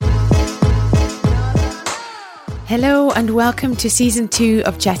Hello and welcome to Season 2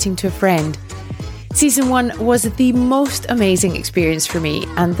 of Chatting to a Friend. Season 1 was the most amazing experience for me,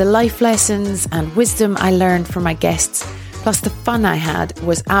 and the life lessons and wisdom I learned from my guests, plus the fun I had,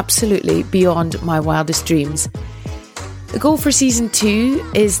 was absolutely beyond my wildest dreams. The goal for Season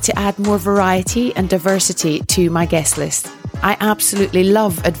 2 is to add more variety and diversity to my guest list. I absolutely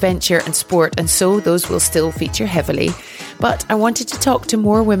love adventure and sport, and so those will still feature heavily, but I wanted to talk to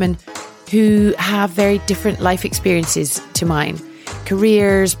more women who have very different life experiences to mine,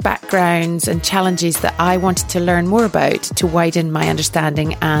 careers, backgrounds, and challenges that I wanted to learn more about to widen my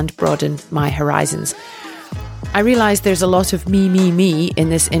understanding and broaden my horizons. I realise there's a lot of me in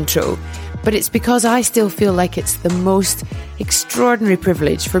this intro, but it's because I still feel like it's the most extraordinary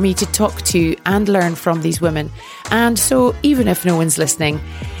privilege for me to talk to and learn from these women. And so even if no one's listening,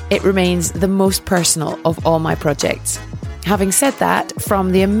 it remains the most personal of all my projects. Having said that,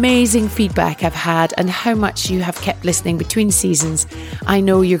 from the amazing feedback I've had and how much you have kept listening between seasons, I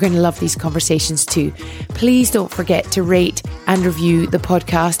know you're going to love these conversations too. Please don't forget to rate and review the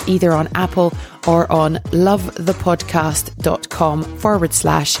podcast either on Apple or on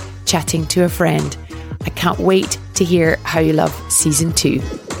lovethepodcast.com/chatting to a friend. I can't wait to hear how you love Season 2.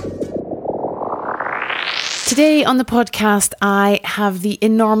 Today on the podcast, I have the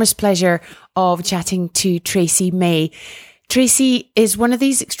enormous pleasure of chatting to Tracy May. Tracy is one of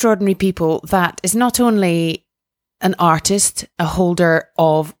these extraordinary people that is not only an artist, a holder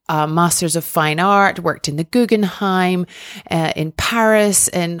of a Masters of Fine Art, worked in the Guggenheim, in Paris,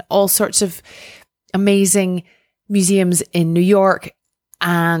 in all sorts of amazing museums in New York,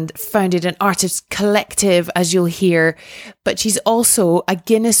 and founded an artist collective, as you'll hear. But she's also a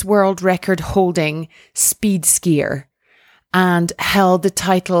Guinness World Record holding speed skier and held the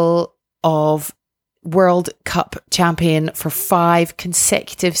title of World Cup champion for 5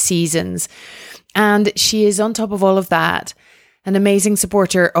 consecutive seasons. And she is, on top of all of that, an amazing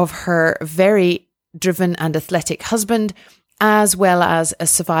supporter of her very driven and athletic husband, as well as a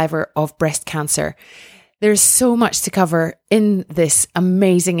survivor of breast cancer. There's so much to cover in this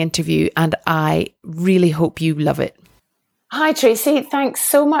amazing interview, and I really hope you love it. Hi, Tracy. Thanks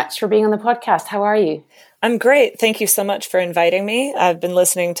so much for being on the podcast. How are you? I'm great. Thank you so much for inviting me. I've been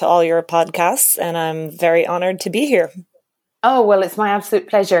listening to all your podcasts, and I'm very honored to be here. Oh, well, it's my absolute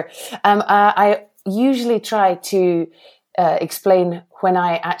pleasure. I usually try to explain when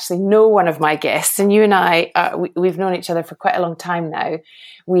I actually know one of my guests, and you and I, we've known each other for quite a long time now.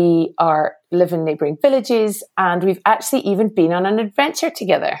 We live in neighbouring villages, and we've actually even been on an adventure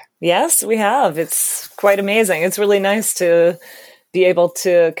together. Yes, we have. It's quite amazing. It's really nice to be able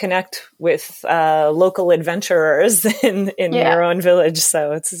to connect with local adventurers in your own village.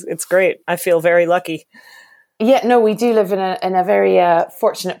 So it's great. I feel very lucky. Yeah, no, we do live in a very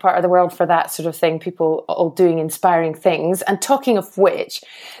fortunate part of the world for that sort of thing. People all doing inspiring things. And talking of which,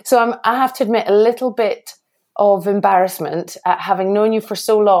 so I have to admit a little bit of embarrassment at having known you for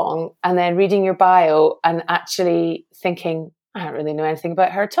so long and then reading your bio and actually thinking, I don't really know anything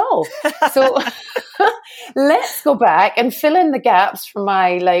about her at all. So let's go back and fill in the gaps from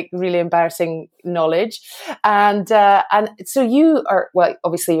my really embarrassing knowledge. And so you are, well,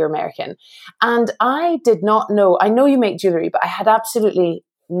 obviously you're American. And I did not know, I know you make jewelry, but I had absolutely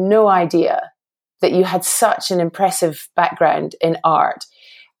no idea that you had such an impressive background in art.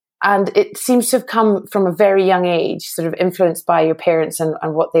 And it seems to have come from a very young age, sort of influenced by your parents and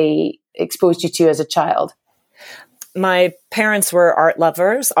what they exposed you to as a child. My parents are art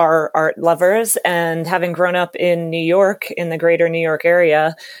lovers, and having grown up in New York, in the greater New York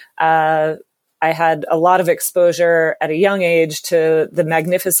area, I had a lot of exposure at a young age to the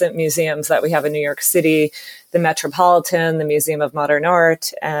magnificent museums that we have in New York City, the Metropolitan, the Museum of Modern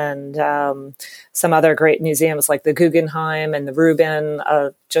Art, and some other great museums like the Guggenheim and the Rubin,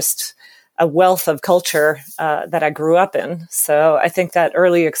 just a wealth of culture that I grew up in. So I think that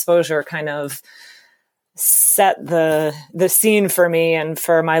early exposure kind of set the scene for me and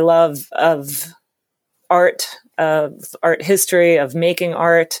for my love of art history, of making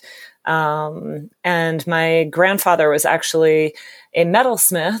art. And my grandfather was actually a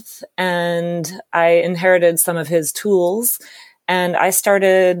metalsmith, and I inherited some of his tools. And I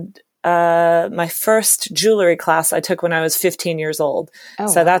started my first jewelry class I took when I was 15 years old. Oh,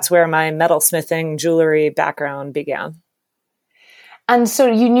 so wow. That's where my metalsmithing jewelry background began. And so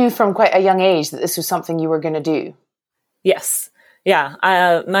you knew from quite a young age that this was something you were going to do? Yes. Yeah.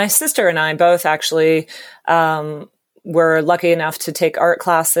 My sister and I both actually were lucky enough to take art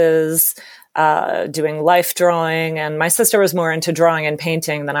classes, doing life drawing. And my sister was more into drawing and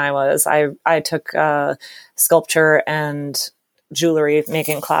painting than I was. I took sculpture and jewelry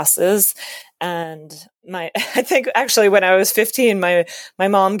making classes. And I think actually when I was 15, my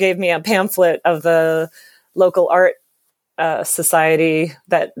mom gave me a pamphlet of the local art society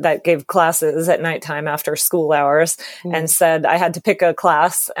that gave classes at nighttime after school hours, and said I had to pick a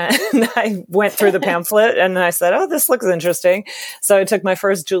class. And I went through the pamphlet and I said, oh, this looks interesting. So I took my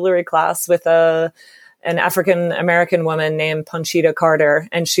first jewelry class with an African American woman named Ponchita Carter.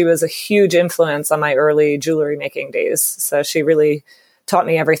 And she was a huge influence on my early jewelry making days. So she really taught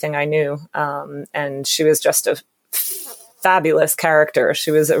me everything I knew. And she was just a fabulous character. She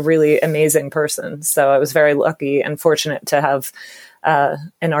was a really amazing person. So I was very lucky and fortunate to have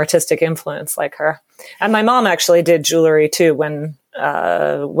an artistic influence like her. And my mom actually did jewelry too when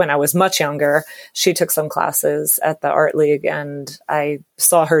I was much younger. She took some classes at the Art League and I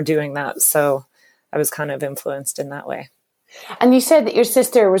saw her doing that. So I was kind of influenced in that way. And you said that your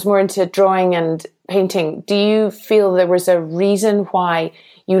sister was more into drawing and painting. Do you feel there was a reason why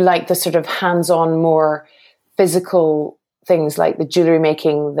you like the sort of hands-on, more physical things like the jewelry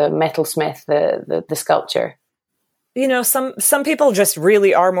making, the metalsmith, the sculpture? You know, some people just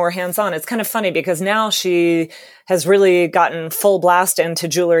really are more hands-on. It's kind of funny because now she has really gotten full blast into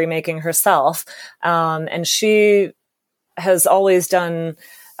jewelry making herself. And she has always done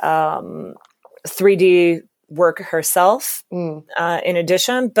 3D work herself in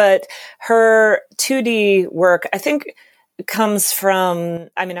addition. But her 2D work, I think, comes from,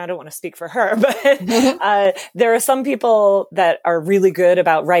 I mean, I don't want to speak for her, but there are some people that are really good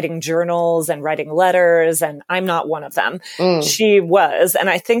about writing journals and writing letters, and I'm not one of them. She was. And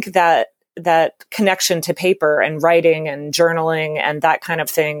I think that connection to paper and writing and journaling and that kind of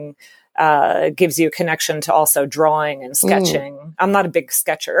thing gives you a connection to also drawing and sketching. I'm not a big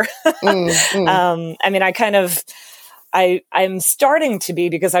sketcher. I mean, I'm starting to be,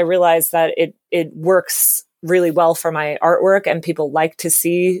 because I realize that it works really well for my artwork and people like to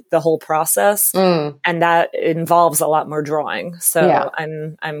see the whole process. And that involves a lot more drawing. So yeah.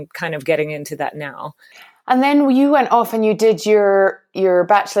 I'm kind of getting into that now. And then you went off and you did your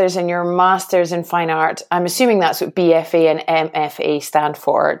bachelor's and your master's in fine art. I'm assuming that's what BFA and MFA stand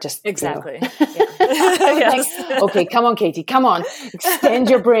for. Just exactly. You know. Yes. Okay, come on, Katie, come on, extend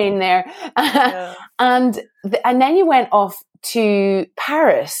your brain there. Yeah. And then you went off to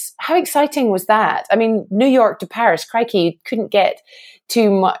Paris. How exciting was that? I mean, New York to Paris, crikey, you couldn't get too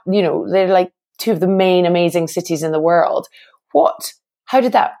much. You know, they're like two of the main amazing cities in the world. How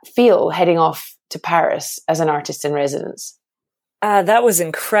did that feel, heading off to Paris as an artist in residence? That was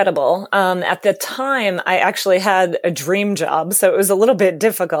incredible. At the time, I actually had a dream job, so it was a little bit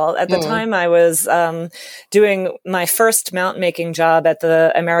difficult. At the time, I was doing my first mount making job at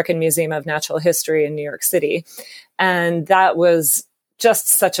the American Museum of Natural History in New York City. And that was just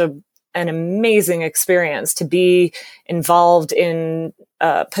such an amazing experience to be involved in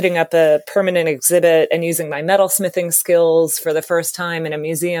putting up a permanent exhibit and using my metalsmithing skills for the first time in a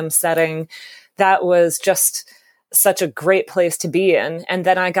museum setting. That was just such a great place to be in. And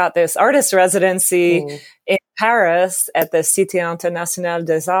then I got this artist residency in Paris at the Cité Internationale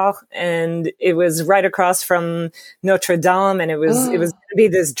des Arts. And it was right across from Notre Dame. And it was going to be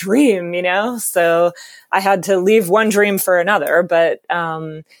this dream, you know? So I had to leave one dream for another. But,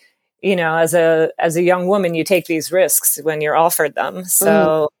 you know, as a young woman, you take these risks when you're offered them.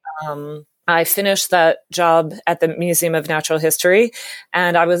 So, I finished that job at the Museum of Natural History.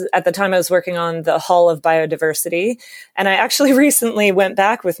 And at the time I was working on the Hall of Biodiversity. And I actually recently went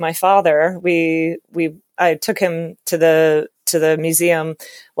back with my father. I took him to the museum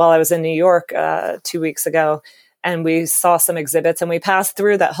while I was in New York, 2 weeks ago. And we saw some exhibits and we passed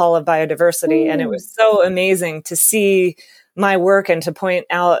through that Hall of Biodiversity. And it was so amazing to see my work and to point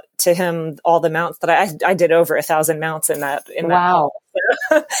out to him all the mounts that I did over 1,000 mounts in that wow.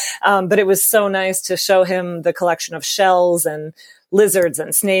 Hall. But it was so nice to show him the collection of shells and lizards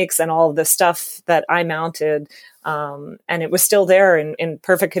and snakes and all of the stuff that I mounted. And it was still there in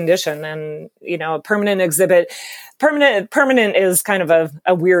perfect condition. And, you know, a permanent exhibit, permanent is kind of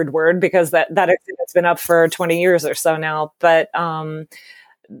a weird word because that exhibit's been up for 20 years or so now. But,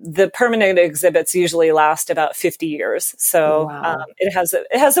 the permanent exhibits usually last about 50 years. So wow. It has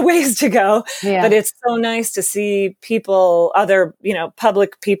a ways to go, but it's so nice to see people, other, you know,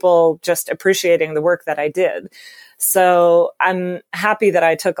 public people just appreciating the work that I did. So I'm happy that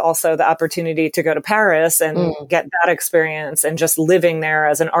I took also the opportunity to go to Paris and get that experience and just living there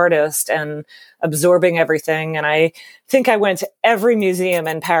as an artist and absorbing everything. And I think I went to every museum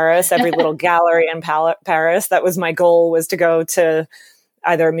in Paris, every little gallery in Paris. That was my goal, was to go to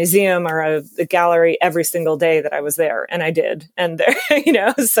either a museum or a gallery every single day that I was there. And I did. And there, you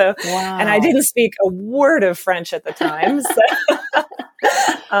know, so, wow. And I didn't speak a word of French at the time.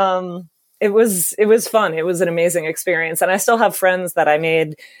 So, it was fun. It was an amazing experience. And I still have friends that I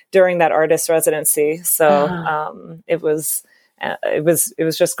made during that artist residency. So, it was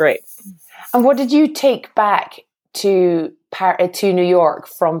just great. And what did you take back to New York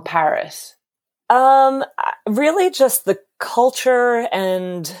from Paris? Really just the culture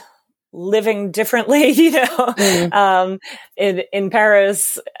and living differently, in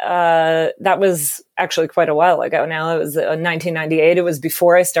Paris, that was actually quite a while ago now. It was 1998. It was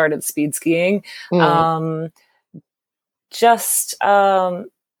before I started speed skiing.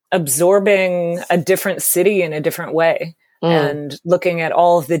 Absorbing a different city in a different way. And looking at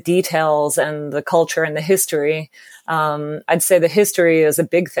all of the details and the culture and the history. I'd say the history is a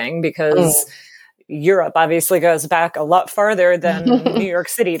big thing because Europe obviously goes back a lot farther than New York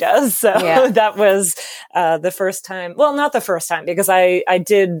City does. So that was the first time. Well, not the first time, because I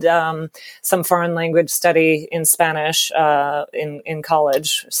did some foreign language study in Spanish in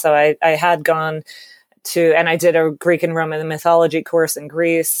college. So I had gone to, and I did a Greek and Roman mythology course in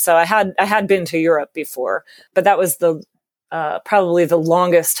Greece. So I had been to Europe before, but that was probably the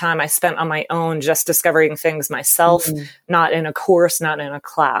longest time I spent on my own, just discovering things myself, not in a course, not in a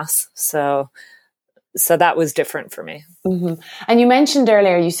class. So that was different for me. And you mentioned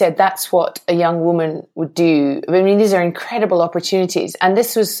earlier, you said that's what a young woman would do. I mean, these are incredible opportunities. And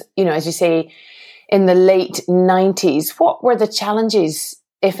this was, as you say, in the late 90s. What were the challenges,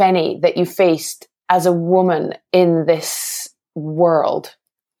 if any, that you faced as a woman in this world?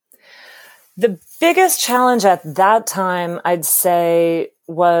 The biggest challenge at that time, I'd say,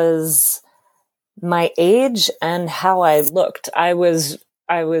 was my age and how I looked. I was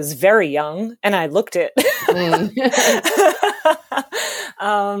very young and I looked it.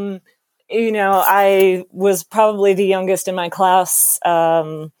 I was probably the youngest in my class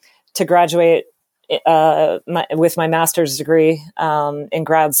to graduate with my master's degree in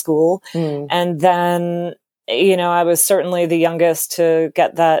grad school. And then, I was certainly the youngest to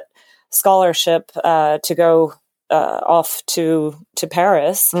get that scholarship to go off to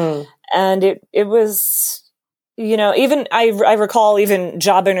Paris. And it was... even I recall even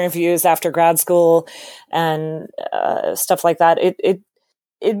job interviews after grad school and stuff like that.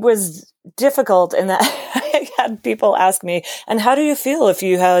 It was difficult in that I had people ask me, and how do you feel if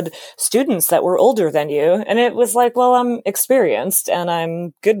you had students that were older than you? And it was like, well, I'm experienced and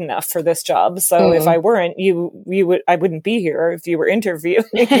I'm good enough for this job. So if I weren't, I wouldn't be here if you were interviewing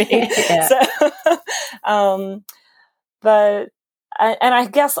me. But I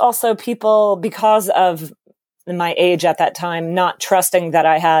guess also people, because of my age at that time, not trusting that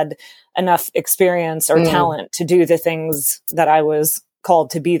I had enough experience or talent to do the things that I was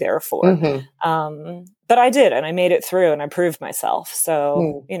called to be there for. But I did, and I made it through and I proved myself.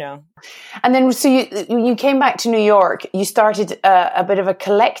 So, And then, so you came back to New York, you started a bit of a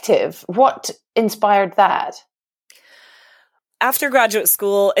collective. What inspired that? After graduate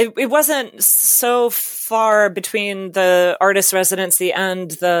school, it wasn't so far between the artist residency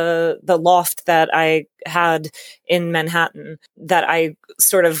and the loft that I had in Manhattan that I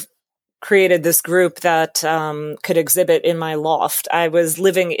sort of created this group that could exhibit in my loft. I was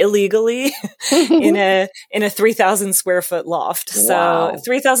living illegally in a 3,000 square foot loft. Wow. So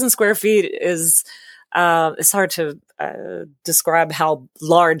 3,000 square feet is it's hard to describe how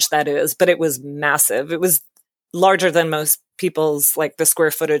large that is, but it was massive. It was larger than most people's, like the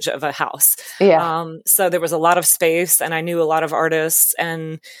square footage of a house. So there was a lot of space and I knew a lot of artists,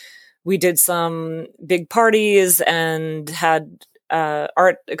 and we did some big parties and had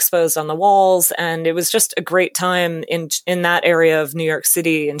art exposed on the walls. And it was just a great time in that area of New York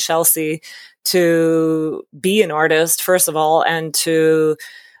City, in Chelsea, to be an artist, first of all, and to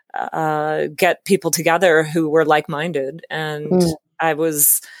get people together who were like-minded. And I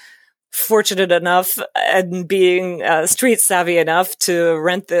was fortunate enough and being street savvy enough to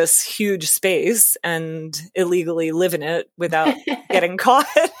rent this huge space and illegally live in it without getting caught.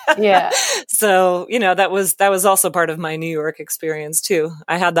 So, that was also part of my New York experience too.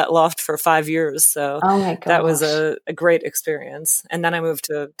 I had that loft for 5 years. So that was a great experience. And then I moved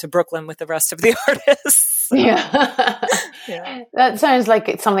to Brooklyn with the rest of the artists. That sounds like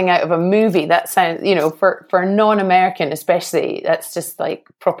it's something out of a movie. That sounds, for a non-American especially, that's just like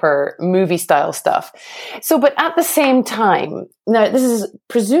proper movie style stuff. So, but at the same time, now this is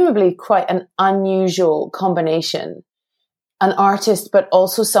presumably quite an unusual combination. An artist, but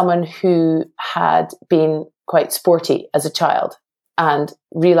also someone who had been quite sporty as a child and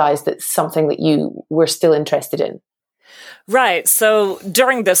realized that's something that you were still interested in. Right. So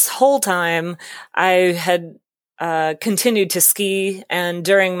during this whole time, I had continued to ski. And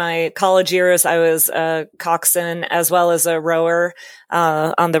during my college years, I was a coxswain as well as a rower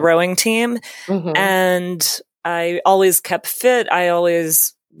on the rowing team. Mm-hmm. And I always kept fit. I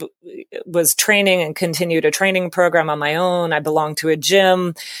always was training and continued a training program on my own. I belonged to a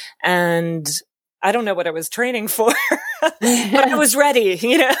gym, and I don't know what I was training for, but I was ready,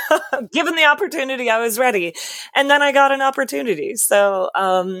 given the opportunity, I was ready. And then I got an opportunity. So,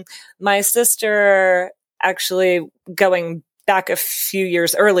 my sister actually, going back a few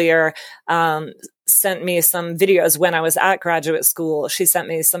years earlier, sent me some videos when I was at graduate school. She sent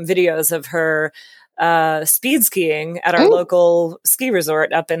me some videos of her speed skiing at our local ski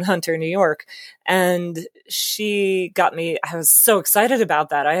resort up in Hunter, New York. And she got me, I was so excited about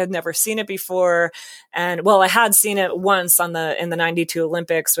that. I had never seen it before. And I had seen it once in the 92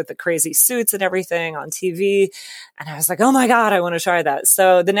 Olympics with the crazy suits and everything on TV. And I was like, oh my God, I want to try that.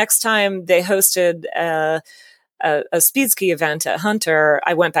 So the next time they hosted a speed ski event at Hunter,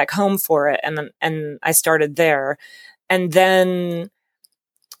 I went back home for it, and I started there. And then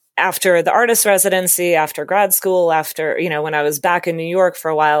after the artist residency, after grad school, after, when I was back in New York for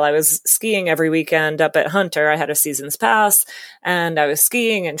a while, I was skiing every weekend up at Hunter. I had a season's pass, and I was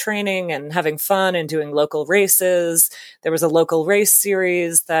skiing and training and having fun and doing local races. There was a local race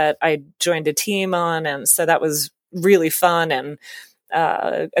series that I joined a team on. And so that was really fun and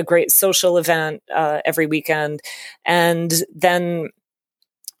a great social event every weekend. And then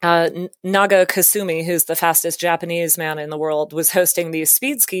Naga Kasumi, who's the fastest Japanese man in the world, was hosting these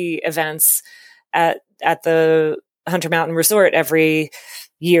speed ski events at the Hunter Mountain Resort every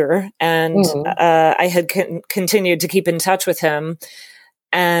year. And I had continued to keep in touch with him.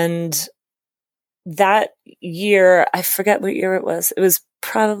 And that year, I forget what year it was. It was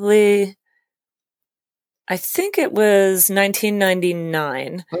probably, I think it was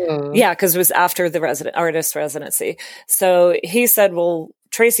 1999. Yeah, because it was after the artist residency. So he said, well,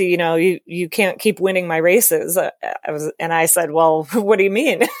 Tracy, you can't keep winning my races. And I said, well, what do you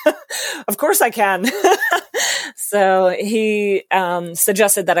mean? Of course I can. So he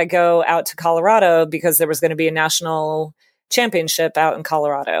suggested that I go out to Colorado because there was going to be a national championship out in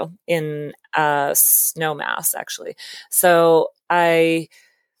Colorado in Snowmass, actually. So I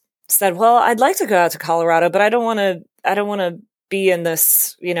said, well, I'd like to go out to Colorado, but I don't want to be in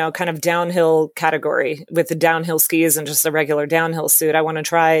this, kind of downhill category with the downhill skis and just a regular downhill suit. I want to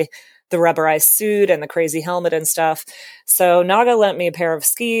try the rubberized suit and the crazy helmet and stuff. So Naga lent me a pair of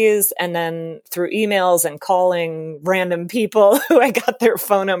skis, and then through emails and calling random people who I got their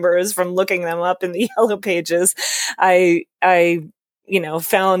phone numbers from looking them up in the Yellow Pages, I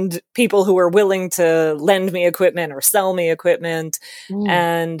found people who were willing to lend me equipment or sell me equipment.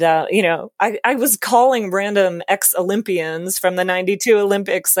 And, I was calling random ex-Olympians from the 92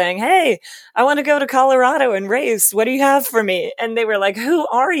 Olympics saying, hey, I want to go to Colorado and race. What do you have for me? And they were like, who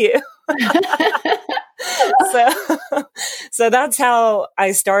are you? So that's how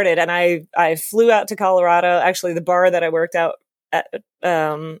I started. And I flew out to Colorado. Actually, the bar that I worked out at,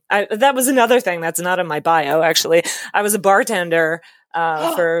 that was another thing that's not in my bio, actually. I was a bartender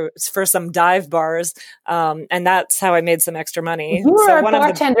for some dive bars. And that's how I made some extra money. You were a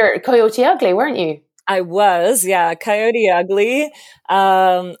bartender at Coyote Ugly, weren't you? I was, yeah. Coyote Ugly,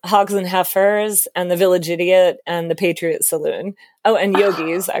 Hogs and Heifers, and the Village Idiot, and the Patriot Saloon. Oh, and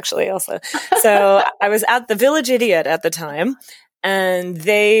Yogi's, actually, also. So I was at the Village Idiot at the time, and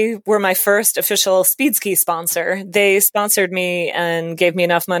they were my first official speed ski sponsor. They sponsored me and gave me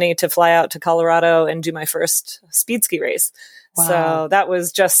enough money to fly out to Colorado and do my first speed ski race. Wow. So that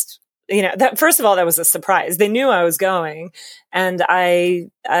was just, that first of all, that was a surprise. They knew I was going, and I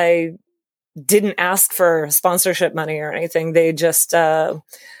didn't ask for sponsorship money or anything. They just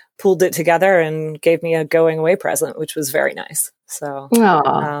pooled it together and gave me a going away present, which was very nice. So,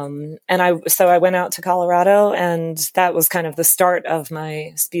 and I went out to Colorado, and that was kind of the start of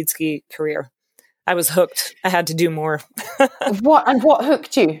my speed ski career. I was hooked. I had to do more. What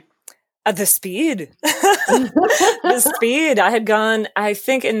hooked you? The speed. The speed. I had gone, I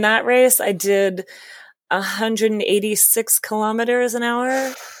think in that race, I did 186 kilometers an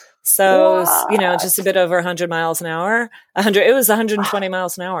hour. So, just a bit over 100 miles an hour. It was 120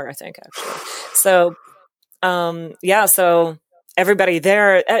 miles an hour, I think, actually. So, so everybody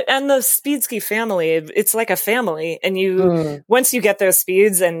there and the speed ski family, it's like a family. And once you get those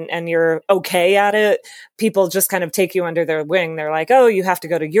speeds and you're okay at it, people just kind of take you under their wing. They're like, oh, you have to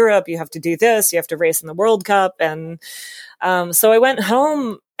go to Europe. You have to do this. You have to race in the World Cup. And, so I went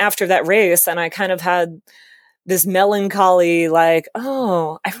home after that race, and I kind of had this melancholy, like,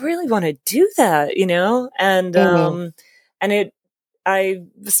 oh, I really want to do that, and it I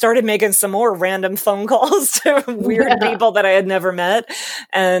started making some more random phone calls to weird people that I had never met.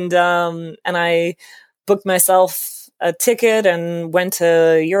 And I booked myself a ticket and went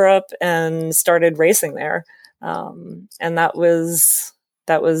to Europe and started racing there. And that was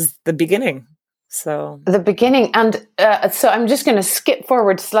the beginning. So the beginning. And so I'm just going to skip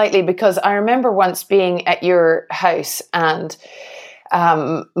forward slightly, because I remember once being at your house and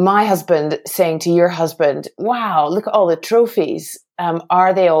my husband saying to your husband, wow, look at all the trophies.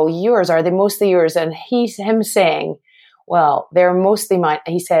 Are they all yours? Are they mostly yours? And him saying, well, they're mostly mine.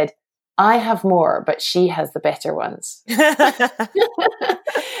 He said, I have more, but she has the better ones. And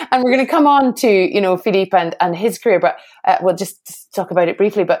we're going to come on to, Philippe and his career, but we'll just talk about it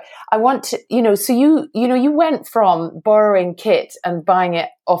briefly. But I want to, so you went from borrowing kit and buying it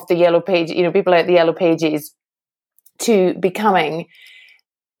off the Yellow Page, people out the Yellow Pages, to becoming,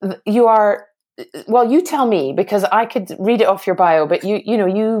 you tell me, because I could read it off your bio, but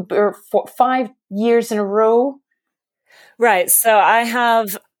you were 5 years in a row. Right. So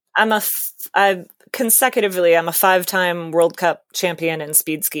I'm a 5-time World Cup champion in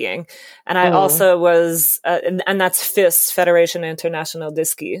speed skiing. And I also was, and that's FIS, Fédération Internationale de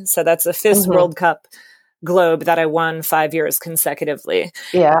Ski. So that's a FIS World Cup globe that I won 5 years consecutively.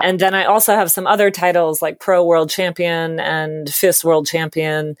 Yeah. And then I also have some other titles like Pro World Champion and FIS World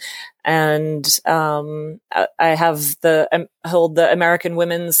Champion. And I hold the American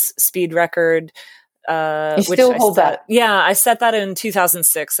women's speed record. You still hold that? Yeah, I set that in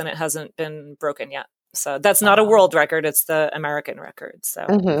 2006 and it hasn't been broken yet. So that's not a world record, it's the American record. So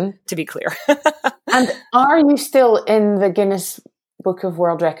to be clear. And are you still in the Guinness Book of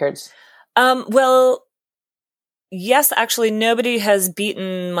World Records? Well, yes, actually nobody has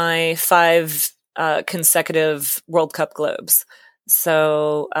beaten my 5 consecutive World Cup globes.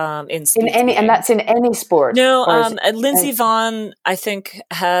 So, and that's in any sport? No, Lindsey Vonn, I think,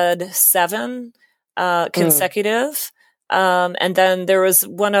 had 7 consecutive. And then there was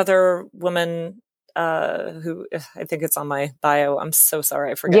one other woman who I think it's on my bio. I'm so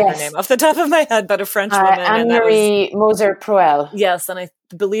sorry, I forget her name off the top of my head, but a French woman. Anne-Marie Moser-Proel. Yes, and I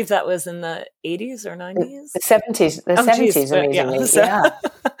believe that was in the 80s or 90s? The 70s. The 70s, amazingly. So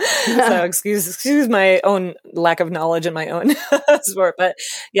excuse my own lack of knowledge in my own sport, but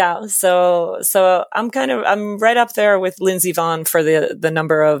yeah. So I'm right up there with Lindsey Vonn for the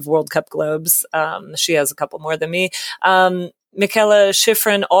number of World Cup globes. She has a couple more than me. Michaela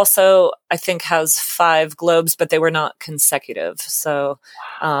Schifrin also, I think, has 5 globes, but they were not consecutive. So,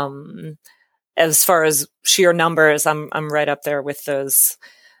 as far as sheer numbers, I'm right up there with those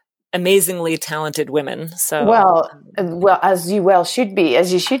amazingly talented women. So, well, as you should be,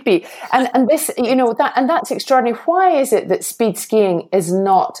 and this, that's extraordinary. Why is it that speed skiing is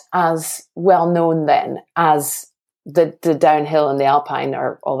not as well known then as the downhill and the alpine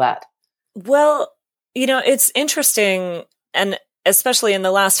or all that? Well, it's interesting. And especially in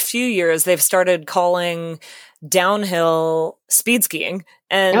the last few years, they've started calling downhill speed skiing,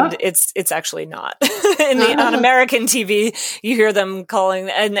 and it's actually not. On American TV, you hear them calling,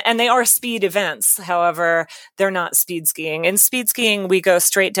 and they are speed events. However, they're not speed skiing. In speed skiing, we go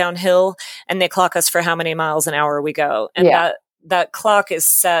straight downhill, and they clock us for how many miles an hour we go, and that clock is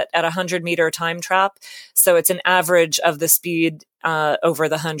set at 100-meter time trap. So it's an average of the speed over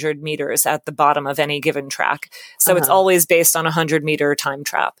the 100 meters at the bottom of any given track. So it's always based on 100-meter time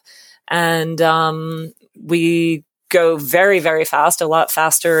trap. And we go very, very fast, a lot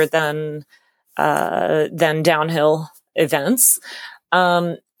faster than downhill events.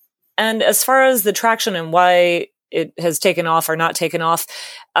 And as far as the traction and why it has taken off or not taken off,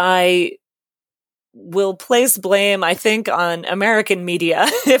 I will place blame, I think, on American media.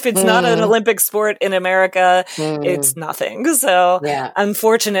 If it's not an Olympic sport in America, it's nothing. So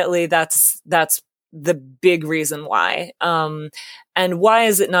unfortunately, that's the big reason why. And why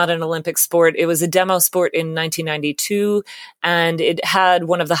is it not an Olympic sport? It was a demo sport in 1992, and it had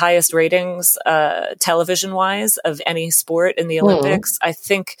one of the highest ratings, television-wise, of any sport in the Olympics. I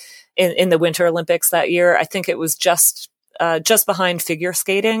think in the Winter Olympics that year, I think it was just behind figure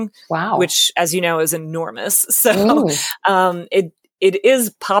skating, which, as you know, is enormous. So it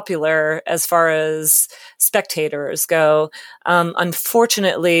is popular as far as spectators go.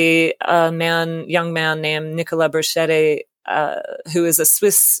 Unfortunately, young man named Nicolas Berchette, who is a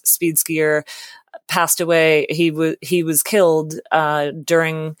Swiss speed skier, passed away. He was killed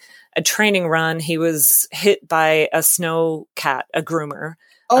during a training run. He was hit by a snow cat, a groomer.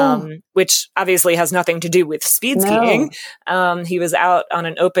 Which obviously has nothing to do with speed skiing. He was out on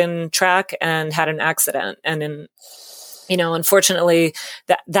an open track and had an accident. And Unfortunately,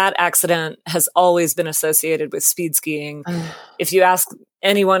 that accident has always been associated with speed skiing. If you ask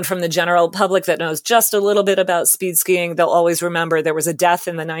anyone from the general public that knows just a little bit about speed skiing, they'll always remember there was a death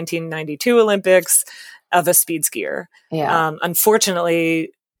in the 1992 Olympics of a speed skier. Yeah.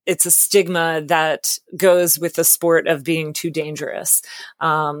 Unfortunately, it's a stigma that goes with the sport of being too dangerous.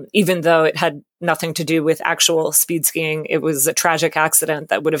 Even though it had nothing to do with actual speed skiing, it was a tragic accident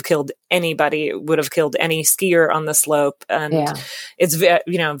that would have killed anybody. It would have killed any skier on the slope. And it's,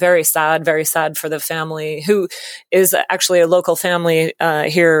 very sad for the family, who is actually a local family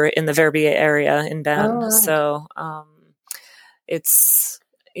here in the Verbier area in Bern. Oh, right. So it's,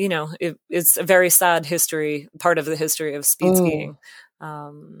 it's a very sad history, part of the history of speed skiing.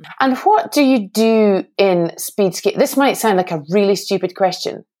 And what do you do in speed skiing? This might sound like a really stupid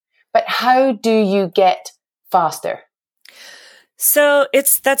question, but how do you get faster? So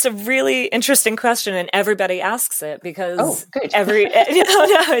that's a really interesting question, and everybody asks it because everybody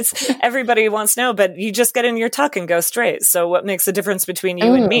wants to know, but you just get in your tuck and go straight. So what makes the difference between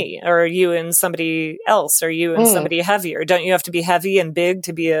you and me, or you and somebody else, or you and somebody heavier? Don't you have to be heavy and big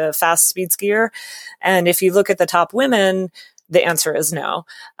to be a fast speed skier? And if you look at the top women, the answer is no.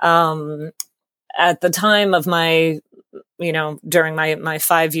 At the time of my, during my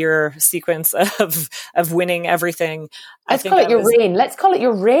 5-year sequence of winning everything, Let's call it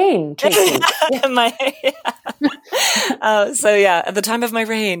your reign, Tracy. At the time of my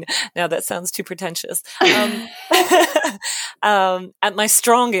reign. Now that sounds too pretentious. At my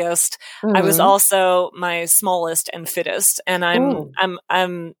strongest, I was also my smallest and fittest, and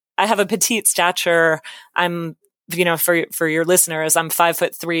I have a petite stature. For your listeners, I'm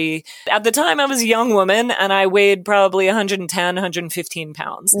 5'3". At the time, I was a young woman, and I weighed probably 110, 115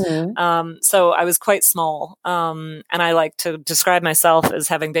 pounds. So I was quite small. And I like to describe myself as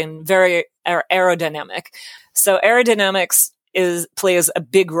having been very aerodynamic. So aerodynamics plays a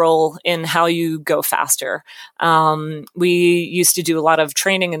big role in how you go faster. We used to do a lot of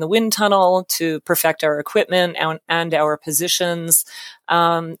training in the wind tunnel to perfect our equipment and our positions.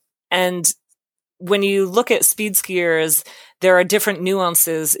 And when you look at speed skiers, there are different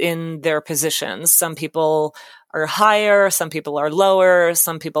nuances in their positions. Some people are higher, some people are lower,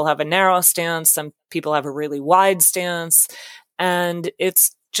 some people have a narrow stance, some people have a really wide stance. And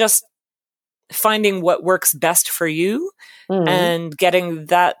it's just finding what works best for you and getting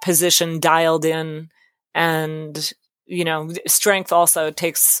that position dialed in. And, strength also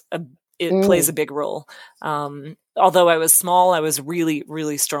plays a big role. Although I was small, I was really,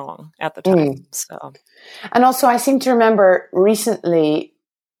 really strong at the time. So, and also I seem to remember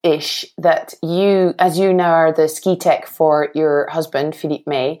recently-ish that you, as you now are the ski tech for your husband, Philippe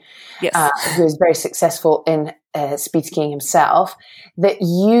May, who is very successful in speed skiing himself, that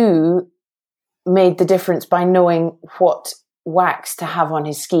you made the difference by knowing what wax to have on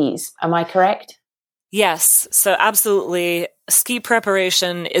his skis. Am I correct? Yes. So absolutely. Ski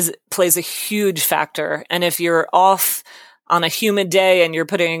preparation plays a huge factor. And if you're off on a humid day and you're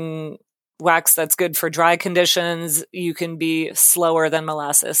putting wax that's good for dry conditions, you can be slower than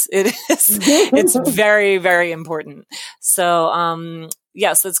molasses. It's very, very important. So,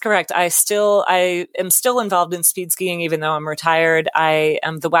 yes, that's correct. I am still involved in speed skiing, even though I'm retired. I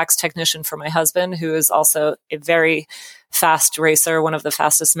am the wax technician for my husband, who is also a very fast racer, one of the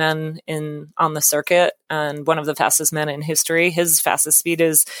fastest men on the circuit, and one of the fastest men in history. His fastest speed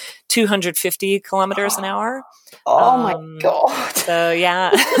is 250 kilometers an hour. Oh my God. So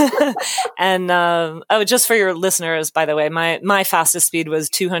yeah. And, just for your listeners, by the way, my fastest speed was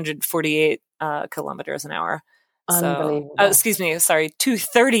 248 kilometers an hour. Unbelievable.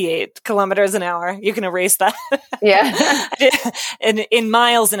 238 kilometers an hour. You can erase that. Yeah. in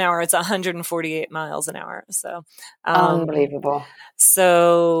miles an hour, it's 148 miles an hour. So, unbelievable.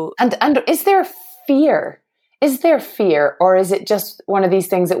 So, and is there fear? Is there fear, or is it just one of these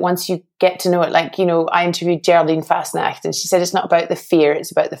things that once you get to know it, like, I interviewed Geraldine Fastnacht and she said it's not about the fear,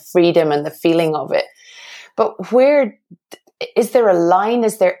 it's about the freedom and the feeling of it. But where, is there a line?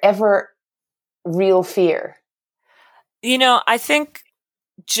 Is there ever real fear? I think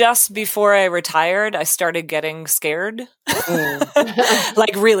just before I retired, I started getting scared,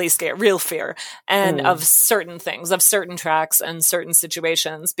 like really scared, real fear, and of certain things, of certain tracks and certain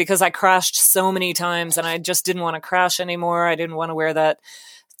situations, because I crashed so many times and I just didn't want to crash anymore. I didn't want to wear that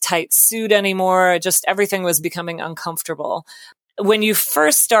tight suit anymore. Everything was becoming uncomfortable. When you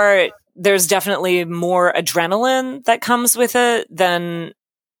first start, there's definitely more adrenaline that comes with it than,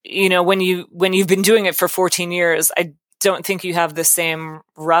 when you've been doing it for 14 years. don't think you have the same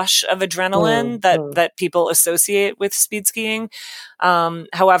rush of adrenaline that people associate with speed skiing.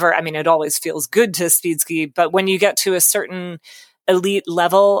 However, I mean, it always feels good to speed ski, but when you get to a certain elite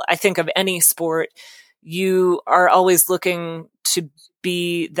level, I think of any sport, you are always looking to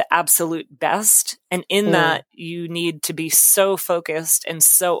be the absolute best. And in that, you need to be so focused and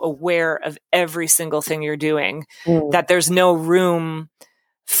so aware of every single thing you're doing that there's no room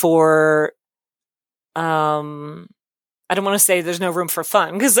for, I don't want to say there's no room for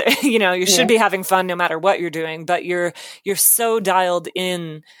fun, because, you should be having fun no matter what you're doing, but you're so dialed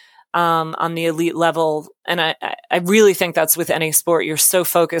in on the elite level. And I really think that's with any sport. You're so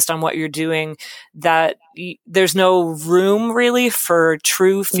focused on what you're doing that there's no room really for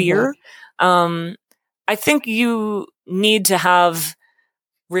true fear. I think you need to have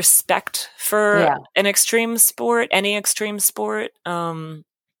respect for an extreme sport, any extreme sport,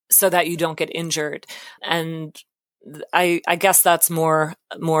 so that you don't get injured. And I guess that's more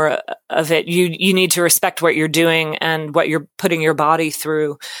of it. You need to respect what you're doing and what you're putting your body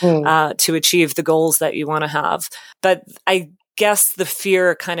through to achieve the goals that you want to have. But I guess the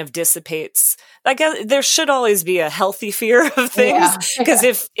fear kind of dissipates. I guess there should always be a healthy fear of things, because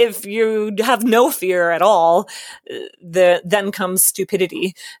if you have no fear at all, then comes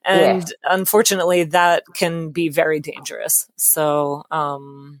stupidity, and unfortunately, that can be very dangerous. So,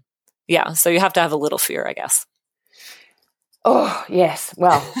 so you have to have a little fear, I guess. Oh, yes.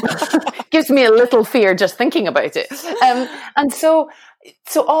 Well, gives me a little fear just thinking about it. And so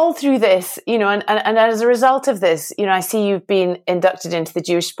all through this, and as a result of this, I see you've been inducted into the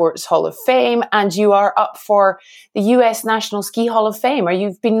Jewish Sports Hall of Fame, and you are up for the US National Ski Hall of Fame, or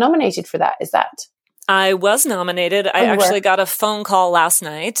you've been nominated for that. Is that? I was nominated. I actually got a phone call last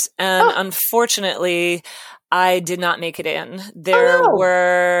night, and unfortunately, I did not make it in. There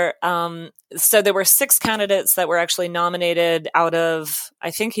were 6 candidates that were actually nominated out of,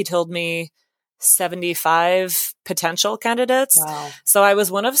 I think he told me, 75 potential candidates. Wow. So I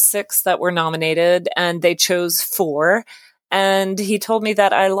was one of 6 that were nominated, and they chose 4. And he told me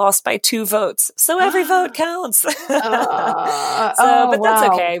that I lost by 2 votes. So every vote counts. But that's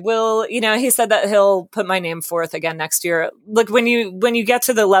okay. He said that he'll put my name forth again next year. Look, when you get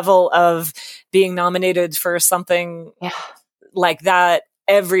to the level of being nominated for something like that,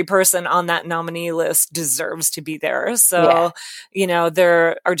 every person on that nominee list deserves to be there. So,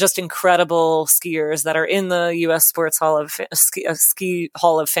 there are just incredible skiers that are in the U.S. Sports Hall of Ski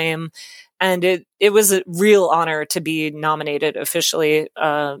Hall of Fame. And it was a real honor to be nominated officially,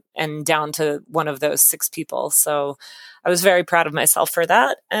 and down to one of those 6 people. So I was very proud of myself for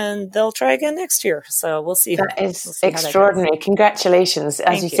that, and they'll try again next year. So we'll see. That is extraordinary. Congratulations.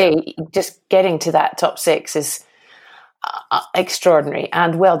 As you say, just getting to that top 6 is extraordinary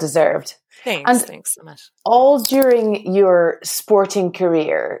and well deserved. Thanks so much. All during your sporting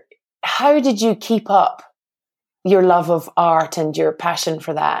career, how did you keep up your love of art and your passion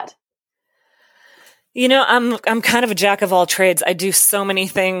for that? I'm kind of a jack of all trades. I do so many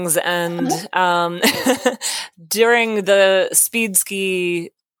things, and during the speed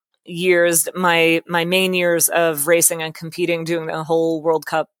ski years, my main years of racing and competing, doing the whole World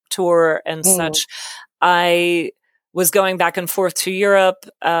Cup tour and such, I was going back and forth to Europe.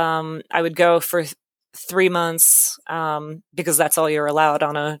 I would go for 3 months, because that's all you're allowed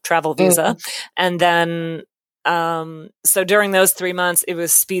on a travel visa. And then, so during those 3 months, it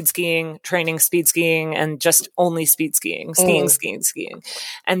was speed skiing, training speed skiing, and just only speed skiing.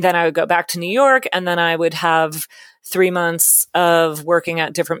 And then I would go back to New York, and then I would have 3 months of working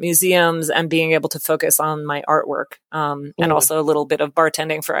at different museums and being able to focus on my artwork, and also a little bit of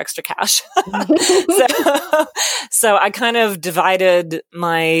bartending for extra cash. So I kind of divided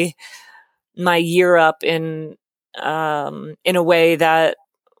my year up in a way that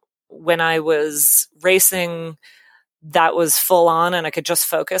when I was racing, that was full on and I could just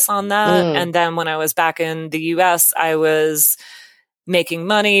focus on that. And then when I was back in the US, I was making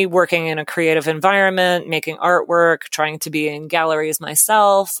money, working in a creative environment, making artwork, trying to be in galleries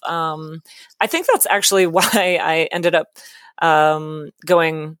myself. I think that's actually why I ended up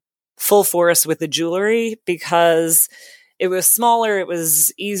going full force with the jewelry, because it was smaller, it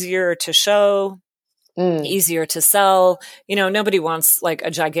was easier to show, easier to sell. Nobody wants like a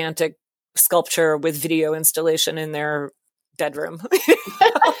gigantic sculpture with video installation in their bedroom.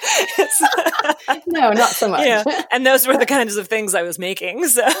 No, not so much. And those were the kinds of things I was making.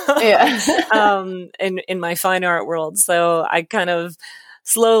 So in my fine art world. So I kind of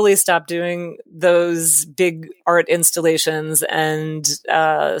slowly stopped doing those big art installations and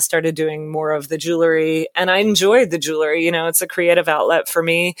started doing more of the jewelry. And I enjoyed the jewelry. It's a creative outlet for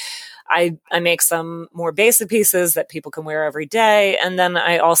me. I make some more basic pieces that people can wear every day. And then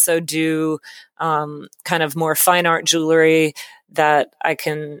I also do kind of more fine art jewelry that I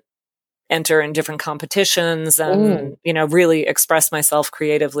can enter in different competitions and, really express myself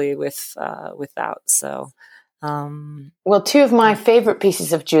creatively with that. So, well, two of my favorite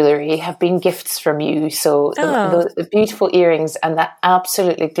pieces of jewelry have been gifts from you. So the beautiful earrings and that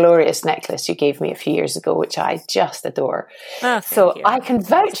absolutely glorious necklace you gave me a few years ago, which I just adore. So I can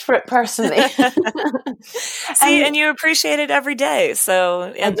vouch for it personally. See, and you appreciate it every day.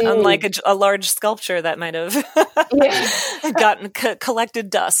 So unlike a large sculpture that might have gotten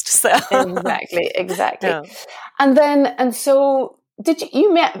collected dust. So Exactly. Yeah. And so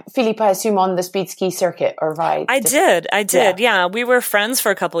you met Philippe, I assume, on the speed ski circuit or ride? I did. Yeah. We were friends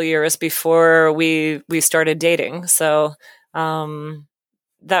for a couple of years before we started dating. So, it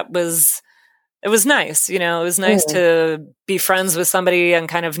was nice. It was nice to be friends with somebody and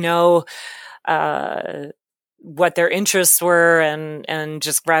kind of know, what their interests were and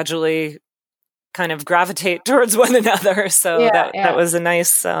just gradually kind of gravitate towards one another. So that was a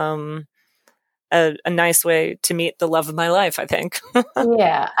nice, a nice way to meet the love of my life, I think.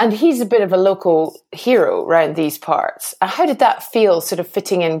 Yeah. And he's a bit of a local hero around these parts. How did that feel sort of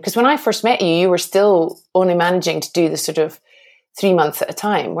fitting in? Because when I first met you, you were still only managing to do the sort of 3 months at a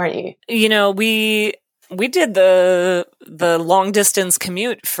time, weren't you? We did the long distance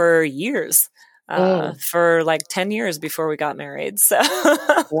commute for years, for like 10 years before we got married. So,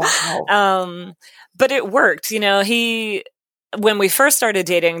 wow. But it worked, when we first started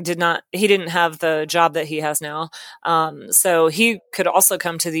dating, he didn't have the job that he has now. So he could also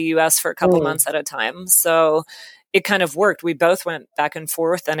come to the US for a couple months at a time. So it kind of worked. We both went back and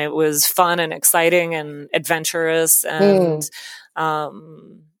forth and it was fun and exciting and adventurous. And,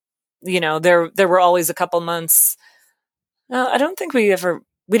 there were always a couple months. I don't think we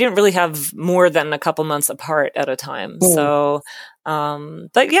didn't really have more than a couple months apart at a time. So,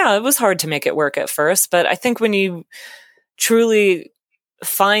 but yeah, it was hard to make it work at first. But I think when you truly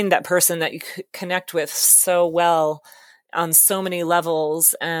find that person that you connect with so well on so many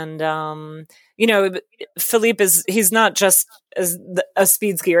levels. And, Philippe he's not just a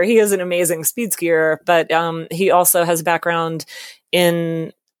speed skier. He is an amazing speed skier, but he also has background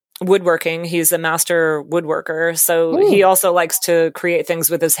in woodworking. He's a master woodworker. So he also likes to create things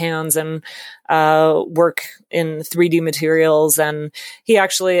with his hands and work in 3D materials. And he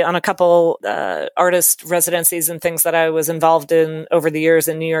actually, on a couple artist residencies and things that I was involved in over the years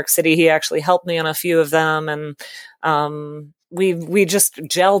in New York City, he actually helped me on a few of them. And we just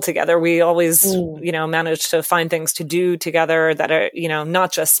gel together. We always, manage to find things to do together that are,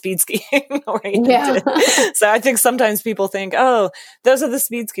 not just speed skiing oriented. Yeah. So I think sometimes people think, oh, those are the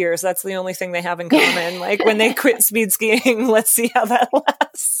speed skiers. That's the only thing they have in common. Like when they quit speed skiing, let's see how that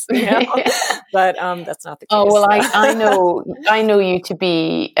lasts. But that's not the case. Oh, well, I know you to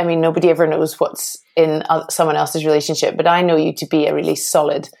be, nobody ever knows what's in someone else's relationship, but I know you to be a really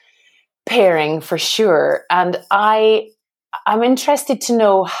solid pairing for sure. And I'm interested to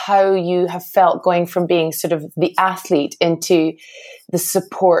know how you have felt going from being sort of the athlete into the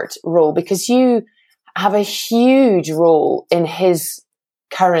support role, because you have a huge role in his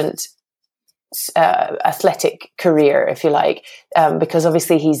current athletic career, if you like, because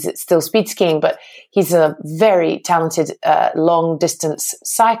obviously he's still speed skiing, but he's a very talented long distance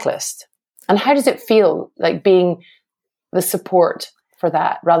cyclist. And how does it feel like being the support for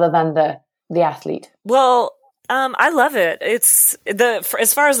that rather than the athlete? Well, I love it. It's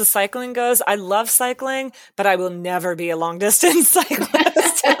as far as the cycling goes, I love cycling, but I will never be a long distance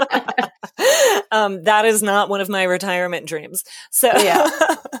cyclist. That is not one of my retirement dreams. So,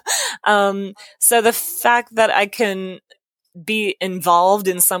 so the fact that I can be involved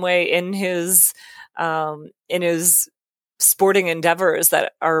in some way in his sporting endeavors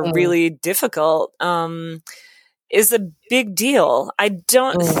that are really difficult, is a big deal. I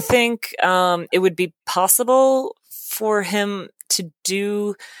don't think it would be possible for him to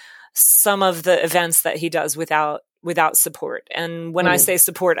do some of the events that he does without support. And when I say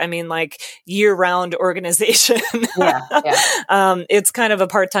support, I mean like year-round organization. It's kind of a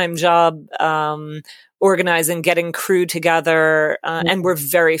part-time job, organizing, getting crew together. And we're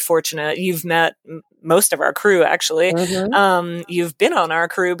very fortunate. You've met most of our crew, actually. Mm-hmm. You've been on our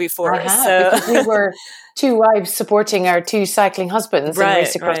crew before. I have, because we were two wives supporting our two cycling husbands in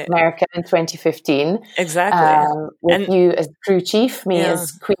Race Across America in 2015. Exactly. With you as crew chief, me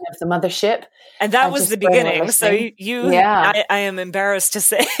as queen of the mothership. And that was the beginning. So I am embarrassed to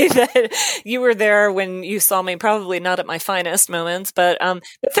say that you were there when you saw me, probably not at my finest moments, but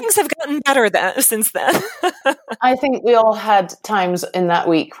things have gotten better since then. I think we all had times in that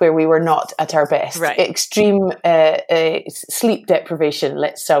week where we were not at our best. Right. Extreme sleep deprivation,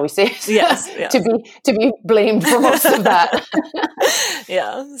 shall we say? Yes. to be blamed for most of that.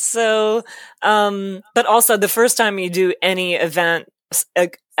 Yeah. So, but also the first time you do any event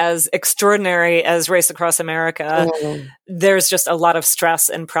as extraordinary as Race Across America, there's just a lot of stress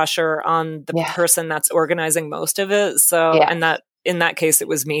and pressure on the person that's organizing most of it. So, and that in that case, it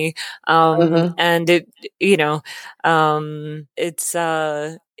was me. And it, it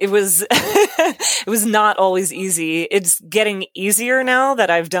was, it was not always easy. It's getting easier now that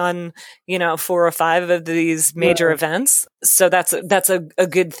I've done, 4 or 5 of these major events. So that's a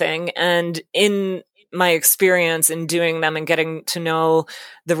good thing. And in my experience in doing them and getting to know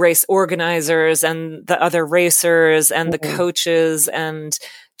the race organizers and the other racers and the coaches and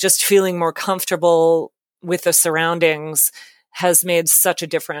just feeling more comfortable with the surroundings has made such a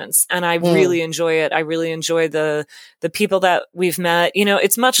difference. And I really enjoy it. I really enjoy the people that we've met.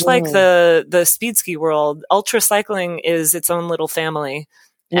 It's much like the speed ski world. Ultra cycling is its own little family.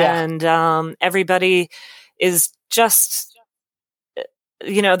 And everybody is just,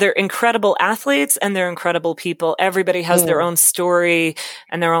 they're incredible athletes and they're incredible people. Everybody has their own story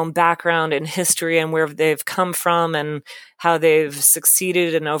and their own background and history and where they've come from and how they've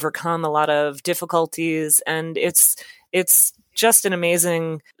succeeded and overcome a lot of difficulties. And it's just an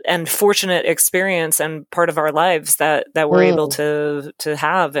amazing and fortunate experience and part of our lives that we're able to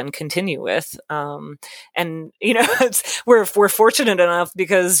have and continue with. And we're fortunate enough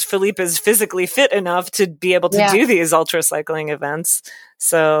because Philippe is physically fit enough to be able to do these ultra cycling events.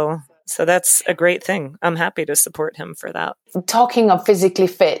 So that's a great thing. I'm happy to support him for that. Talking of physically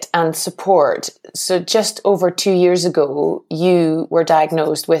fit and support, so just over 2 years ago, you were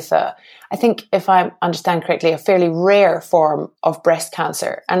diagnosed with I think if I understand correctly, a fairly rare form of breast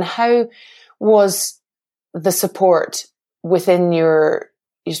cancer. And how was the support within your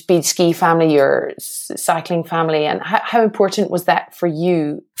speed ski family, your cycling family, and how important was that for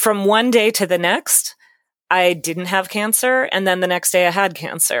you? From one day to the next, I didn't have cancer, and then the next day I had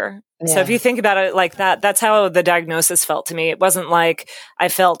cancer. Yeah. So if you think about it like that, that's how the diagnosis felt to me. It wasn't like I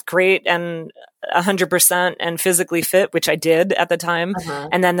felt great and 100% and physically fit, which I did at the time.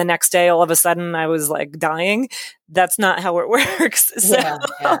 And then the next day, all of a sudden I was like dying. That's not how it works.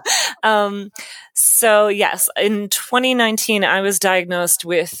 So yes, in 2019, I was diagnosed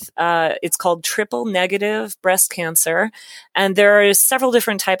with, it's called triple negative breast cancer. And there are several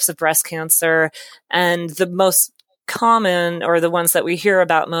different types of breast cancer. And the most common, or the ones that we hear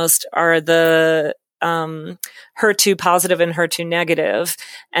about most, are the HER2 positive and HER2 negative.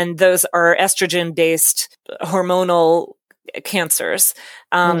 And those are estrogen based hormonal cancers.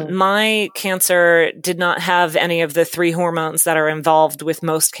 My cancer did not have any of the 3 hormones that are involved with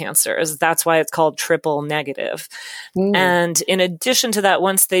most cancers. That's why it's called triple negative. And in addition to that,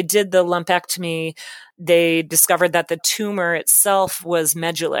 once they did the lumpectomy, they discovered that the tumor itself was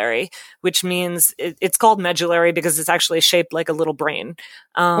medullary, which means it's called medullary because it's actually shaped like a little brain,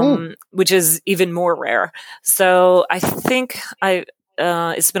 which is even more rare. So I think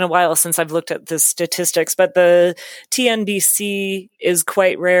it's been a while since I've looked at the statistics, but the TNBC is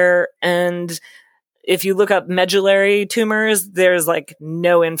quite rare. And if you look up medullary tumors, there's like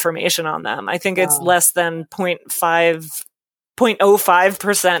no information on them. I think it's less than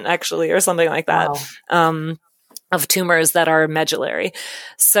 0.05% actually, or something like that, of tumors that are medullary.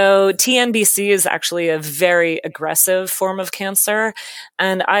 So TNBC is actually a very aggressive form of cancer.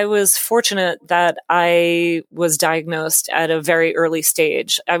 And I was fortunate that I was diagnosed at a very early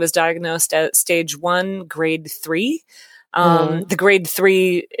stage. I was diagnosed at stage 1, grade 3. The grade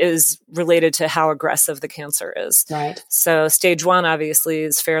 3 is related to how aggressive the cancer is. Right. So stage 1 obviously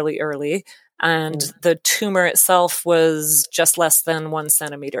is fairly early. And the tumor itself was just less than 1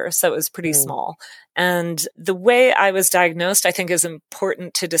 centimeter. So it was pretty small. And the way I was diagnosed, I think, is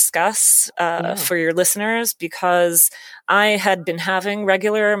important to discuss for your listeners, because I had been having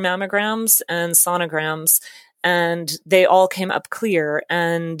regular mammograms and sonograms, and they all came up clear.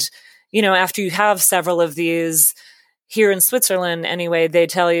 And, after you have several of these, here in Switzerland, anyway, they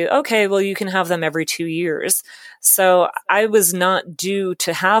tell you, okay, well, you can have them every 2 years. So I was not due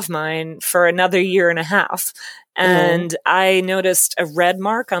to have mine for another 1.5 years. And I noticed a red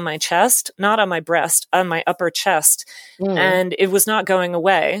mark on my chest, not on my breast, on my upper chest. And it was not going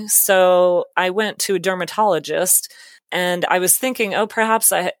away. So I went to a dermatologist and I was thinking, oh,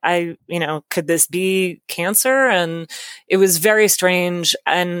 perhaps I, could this be cancer? And it was very strange.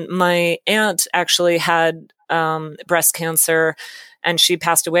 And my aunt actually had breast cancer and she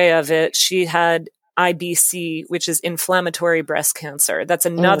passed away of it. She had IBC, which is inflammatory breast cancer. That's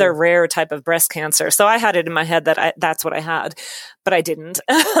another rare type of breast cancer. So I had it in my head that that's what I had, but I didn't.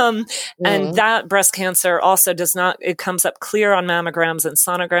 And that breast cancer also it comes up clear on mammograms and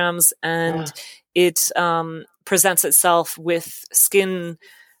sonograms, and it presents itself with skin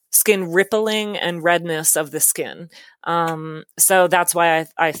rippling and redness of the skin. So that's why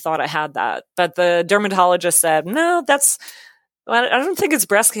I thought I had that. But the dermatologist said, no, I don't think it's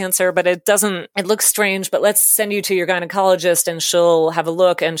breast cancer, but it looks strange, but let's send you to your gynecologist and she'll have a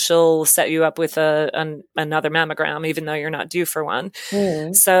look and she'll set you up with another mammogram, even though you're not due for one.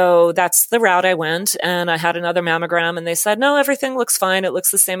 So that's the route I went, and I had another mammogram and they said, no, everything looks fine. It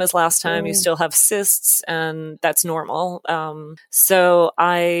looks the same as last time. You still have cysts and that's normal. So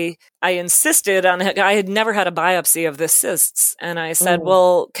I insisted on it. I had never had a biopsy of the cysts. And I said,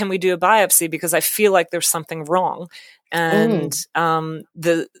 well, can we do a biopsy? Because I feel like there's something wrong. And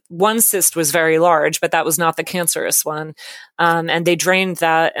the one cyst was very large, but that was not the cancerous one. And they drained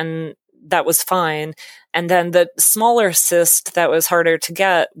that and that was fine. And then the smaller cyst that was harder to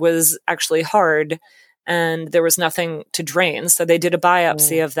get was actually hard and there was nothing to drain. So they did a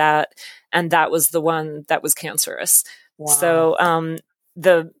biopsy of that, and that was the one that was cancerous. Wow. So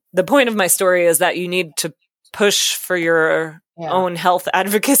the point of my story is that you need to push for your own health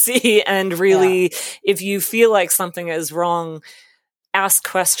advocacy, and really, if you feel like something is wrong, ask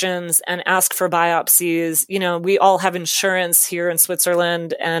questions and ask for biopsies. We all have insurance here in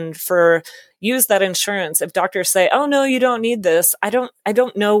Switzerland, and use that insurance. If doctors say, "Oh no, you don't need this," I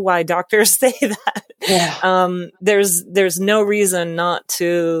don't know why doctors say that. Yeah. There's no reason not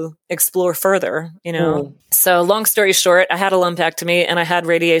to explore further, So long story short, I had a lumpectomy and I had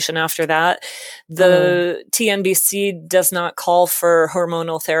radiation after that. The TNBC does not call for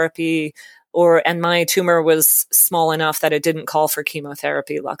hormonal therapy, and my tumor was small enough that it didn't call for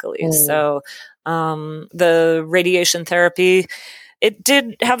chemotherapy, luckily. So the radiation therapy, it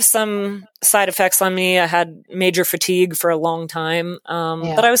did have some side effects on me. I had major fatigue for a long time,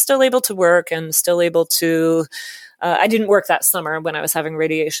 but I was still able to work and still able to. I didn't work that summer when I was having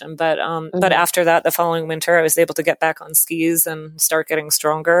radiation, but after that, the following winter, I was able to get back on skis and start getting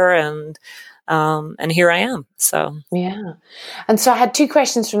stronger, and here I am. So and so I had two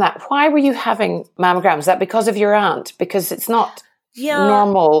questions from that. Why were you having mammograms? Is that because of your aunt? Because it's not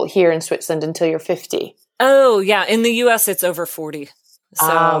normal here in Switzerland until you're 50. Oh, yeah. In the US, it's over 40.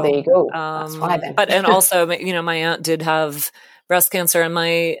 So, there you go. That's why then. And also, my aunt did have breast cancer, and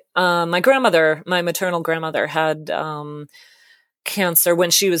my grandmother, my maternal grandmother, had cancer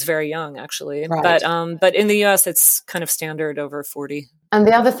when she was very young, actually. Right. But in the US, it's kind of standard over 40. And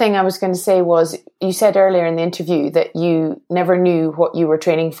the other thing I was going to say was, you said earlier in the interview that you never knew what you were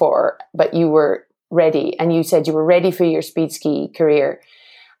training for, but you were ready, and you said you were ready for your speed ski career.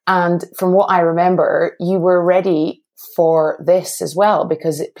 And from what I remember, you were ready for this as well,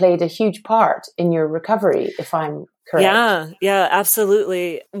 because it played a huge part in your recovery, if I'm correct. Yeah,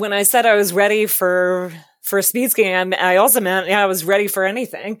 absolutely. When I said I was ready for speed skiing, I also meant I was ready for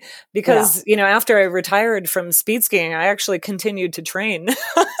anything, because, after I retired from speed skiing, I actually continued to train.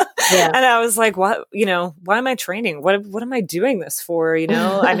 And I was like, what, why am I training? What am I doing this for?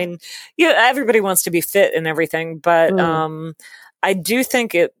 I mean, everybody wants to be fit and everything, but, I do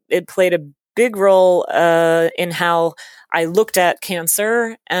think it played a big role in how I looked at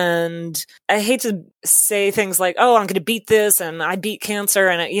cancer. And I hate to say things like, oh, I'm going to beat this and I beat cancer.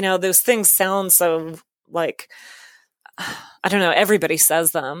 And, those things sound so like, I don't know, everybody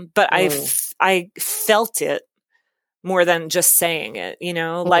says them, but I felt it more than just saying it,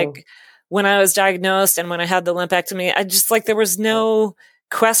 like when I was diagnosed and when I had the lumpectomy, I just there was no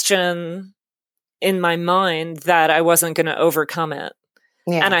question in my mind that I wasn't going to overcome it.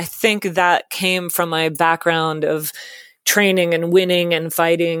 Yeah. And I think that came from my background of training and winning and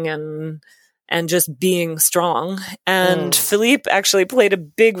fighting and just being strong. And Philippe actually played a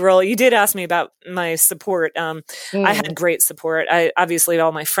big role. You did ask me about my support. I had great support. Obviously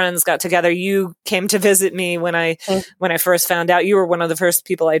all my friends got together. You came to visit me when I first found out. You were one of the first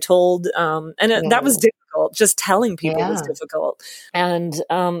people I told. That was difficult. Just telling people was difficult. And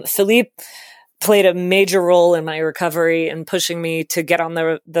Philippe played a major role in my recovery and pushing me to get on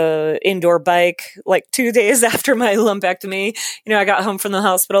the indoor bike like 2 days after my lumpectomy. I got home from the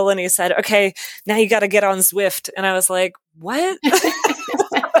hospital and he said, okay, now you got to get on Zwift. And I was like, what?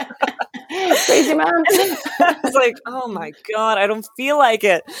 Crazy man. I was like, oh my God, I don't feel like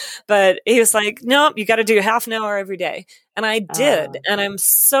it. But he was like, nope, you got to do half an hour every day. And I did. And I'm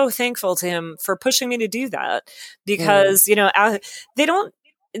so thankful to him for pushing me to do that because,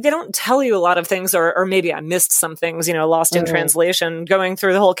 they don't tell you a lot of things, or maybe I missed some things, lost in translation, going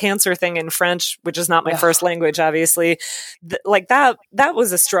through the whole cancer thing in French, which is not my first language, obviously. Like that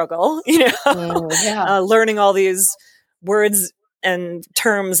was a struggle, learning all these words and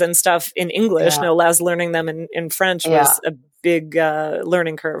terms and stuff in English, no less learning them in French was a big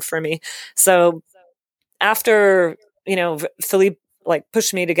learning curve for me. So after, Philippe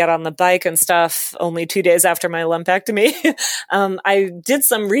pushed me to get on the bike and stuff only 2 days after my lumpectomy, I did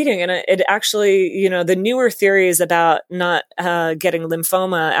some reading, and it actually, the newer theories about not getting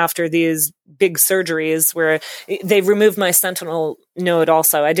lymphoma after these big surgeries where they removed my sentinel node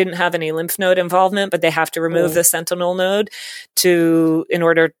also. I didn't have any lymph node involvement, but they have to remove the sentinel node in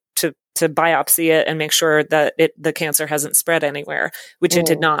order to biopsy it and make sure that the cancer hasn't spread anywhere, which it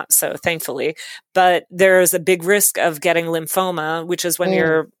did not. So thankfully, but there's a big risk of getting lymphoma, which is when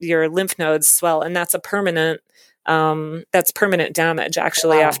your lymph nodes swell, and that's permanent damage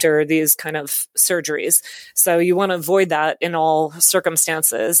actually after these kind of surgeries. So you want to avoid that in all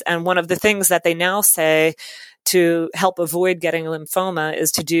circumstances. And one of the things that they now say to help avoid getting lymphoma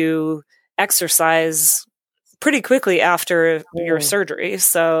is to do exercise pretty quickly after your surgery.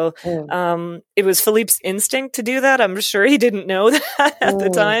 So it was Philippe's instinct to do that. I'm sure he didn't know that at the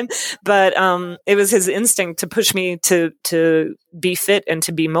time, but it was his instinct to push me to be fit and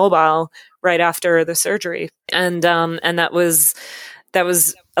to be mobile right after the surgery. And that was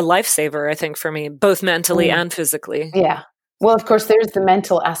a lifesaver, I think, for me, both mentally and physically. Yeah. Well, of course, there's the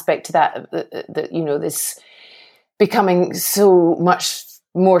mental aspect to that, this becoming so much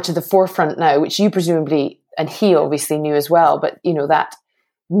more to the forefront now, which you presumably, and he obviously knew as well, but that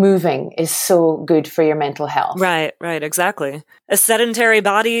moving is so good for your mental health. Right, exactly. A sedentary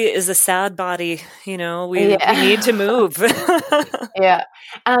body is a sad body. We need to move. Yeah.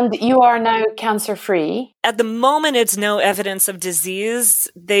 And you are now cancer-free. At the moment, it's no evidence of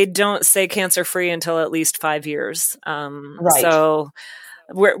disease. They don't say cancer-free until at least 5 years. Right. So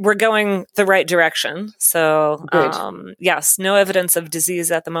we're going the right direction. So, yes, no evidence of disease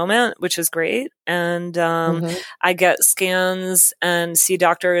at the moment, which is great. And I get scans and see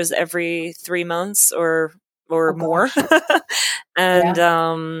doctors every 3 months or more.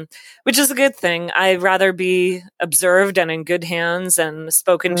 And which is a good thing. I'd rather be observed and in good hands and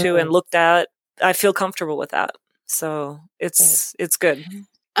spoken to and looked at. I feel comfortable with that. So it's good.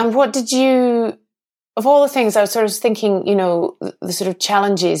 And what did you... Of all the things, I was sort of thinking, the sort of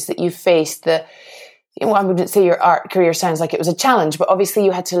challenges that you faced, I wouldn't say your art career sounds like it was a challenge, but obviously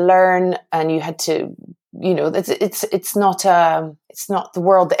you had to learn and you had to, it's not the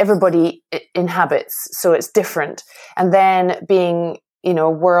world that everybody inhabits. So it's different. And then being,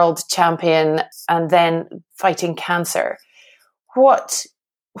 world champion and then fighting cancer.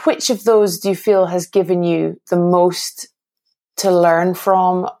 Which of those do you feel has given you the most to learn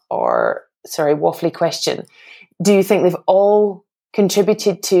from? Or, sorry, waffly question. Do you think they've all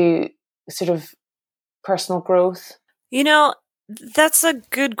contributed to sort of personal growth? That's a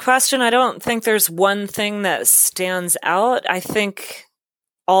good question. I don't think there's one thing that stands out. I think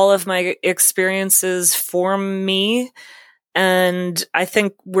all of my experiences form me, and I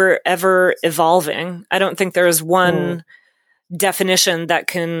think we're ever evolving. I don't think there's one definition that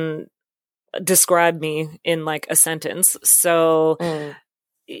can describe me in like a sentence. So,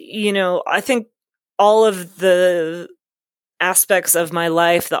 I think all of the aspects of my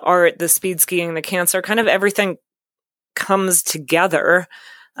life, the art, the speed skiing, the cancer, kind of everything comes together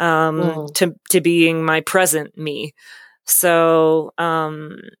to being my present me. So,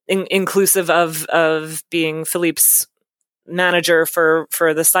 inclusive of being Philippe's manager for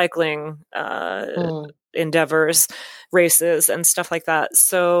the cycling endeavors, races, and stuff like that.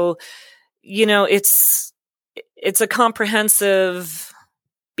 So, it's a comprehensive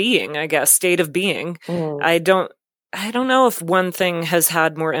being, I guess, state of being. I don't know if one thing has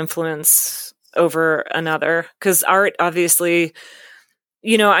had more influence over another, because art, obviously,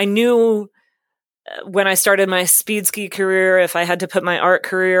 I knew when I started my speed ski career, if I had to put my art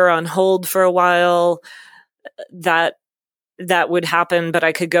career on hold for a while, that would happen, but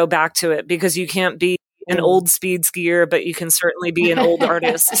I could go back to it, because you can't be an old speed skier, but you can certainly be an old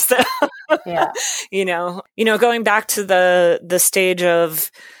artist. So, yeah. going back to the stage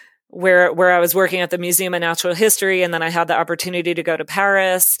of where I was working at the Museum of Natural History, and then I had the opportunity to go to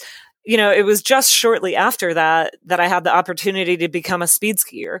Paris. You know, it was just shortly after that I had the opportunity to become a speed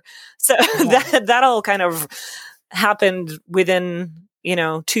skier. So that all kind of happened within,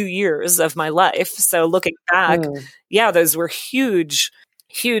 2 years of my life. So looking back, those were huge,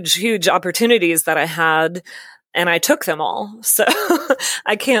 huge, huge opportunities that I had, and I took them all. So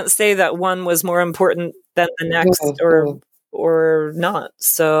I can't say that one was more important than the next or not.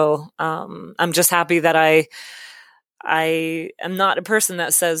 So I'm just happy that I am not a person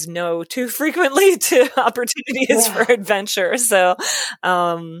that says no too frequently to opportunities for adventure. So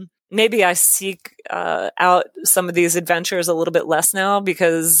maybe I seek out some of these adventures a little bit less now,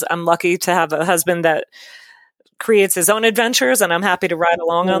 because I'm lucky to have a husband that creates his own adventures, and I'm happy to ride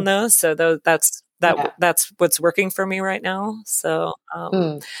along on those. So that's what's working for me right now. So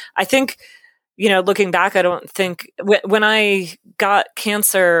I think, looking back, I don't think when I got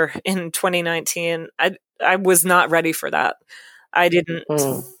cancer in 2019, I was not ready for that. I didn't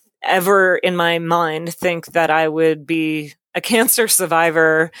ever in my mind think that I would be a cancer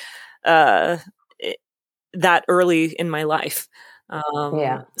survivor that early in my life.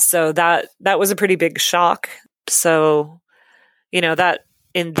 So that was a pretty big shock. So, that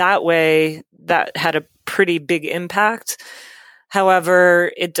in that way, that had a pretty big impact.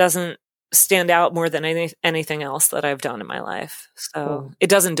 However, it doesn't stand out more than anything else that I've done in my life. So it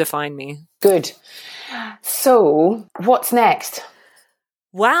doesn't define me. Good. So what's next?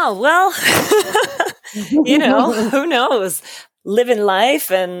 Wow. Well, who knows? Living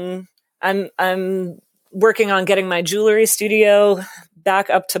life, and I'm working on getting my jewelry studio back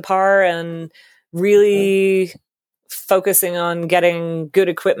up to par, and really focusing on getting good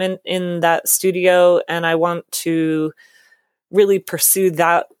equipment in that studio. And I want to really pursue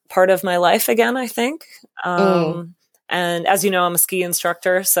that part of my life again, I think. And as you know, I'm a ski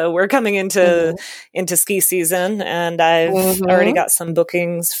instructor, so we're coming into ski season, and I've already got some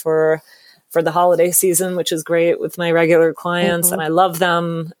bookings for the holiday season, which is great with my regular clients, and I love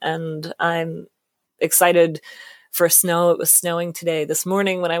them, and I'm excited for snow. It was snowing today. This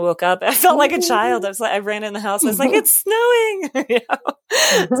morning when I woke up, I felt like a child. I ran in the house. I was like, it's snowing.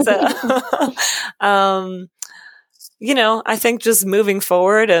 So, I think just moving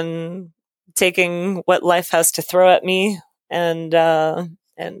forward and taking what life has to throw at me and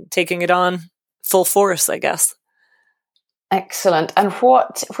taking it on full force, I guess. Excellent. And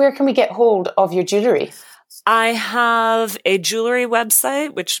where can we get hold of your jewelry? I have a jewelry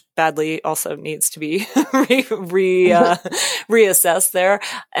website, which badly also needs to be reassessed there.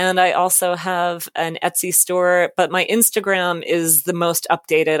 And I also have an Etsy store, but my Instagram is the most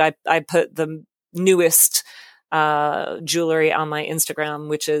updated. I put the newest jewelry on my Instagram,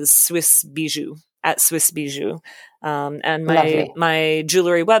 which is Swiss Bijou, @SwissBijou. And my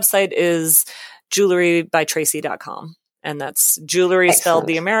jewelry website is jewelrybytracy.com. And that's jewelry spelled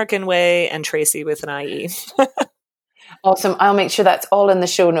the American way, and Tracy with an IE. Awesome. I'll make sure that's all in the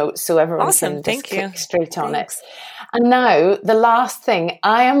show notes so everyone can just click straight on it. And now the last thing,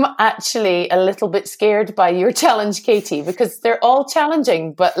 I am actually a little bit scared by your challenge, Katie, because they're all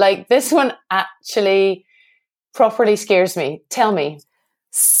challenging, but like this one actually properly scares me. Tell me.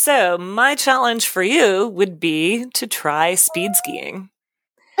 So my challenge for you would be to try speed skiing.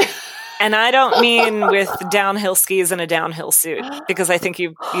 And I don't mean with downhill skis and a downhill suit, because I think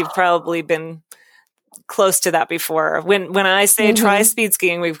you've probably been close to that before. When I say try speed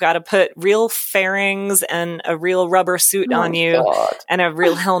skiing, we've got to put real fairings and a real rubber suit on you and a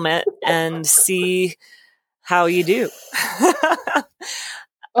real helmet and see how you do.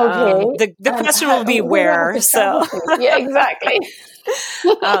 Okay. The question will be where. So yeah, exactly.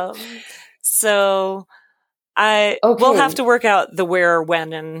 So we'll have to work out the where,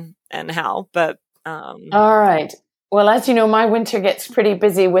 when, and how. But all right. Well, as you know, my winter gets pretty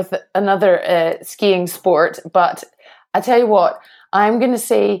busy with another skiing sport. But I tell you what, I'm going to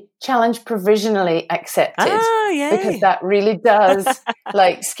say challenge provisionally accepted, because that really does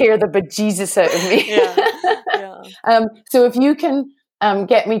scare the bejesus out of me. Yeah. So if you can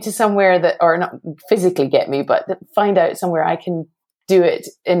get me to somewhere or not physically get me, but find out somewhere I can do it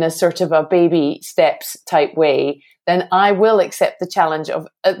in a sort of a baby steps type way, then I will accept the challenge of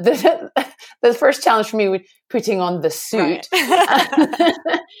the first challenge for me would putting on the suit,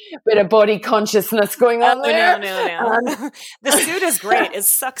 bit of body consciousness going on there. No. The suit is great. It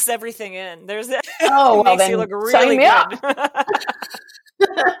sucks everything in. It makes you look really good.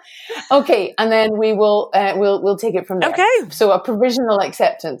 Okay, and then we will we'll take it from there. Okay. So a provisional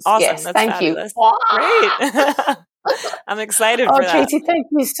acceptance. Awesome. Yes, That's thank fabulous. You. Great. I'm excited for that. Tracy, thank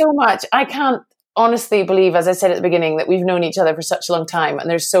you so much. I can't honestly believe, as I said at the beginning, that we've known each other for such a long time, and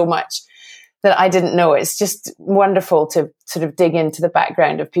there's so much that I didn't know. It's just wonderful to sort of dig into the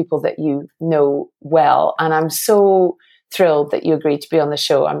background of people that you know well. And I'm so thrilled that you agreed to be on the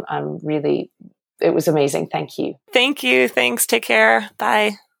show. I'm really, it was amazing. Thank you. Thank you. Thanks. Take care.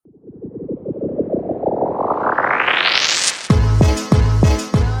 Bye.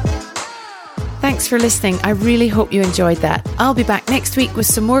 Thanks for listening. I really hope you enjoyed that. I'll be back next week with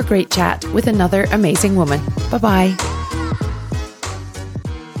some more great chat with another amazing woman. Bye-bye.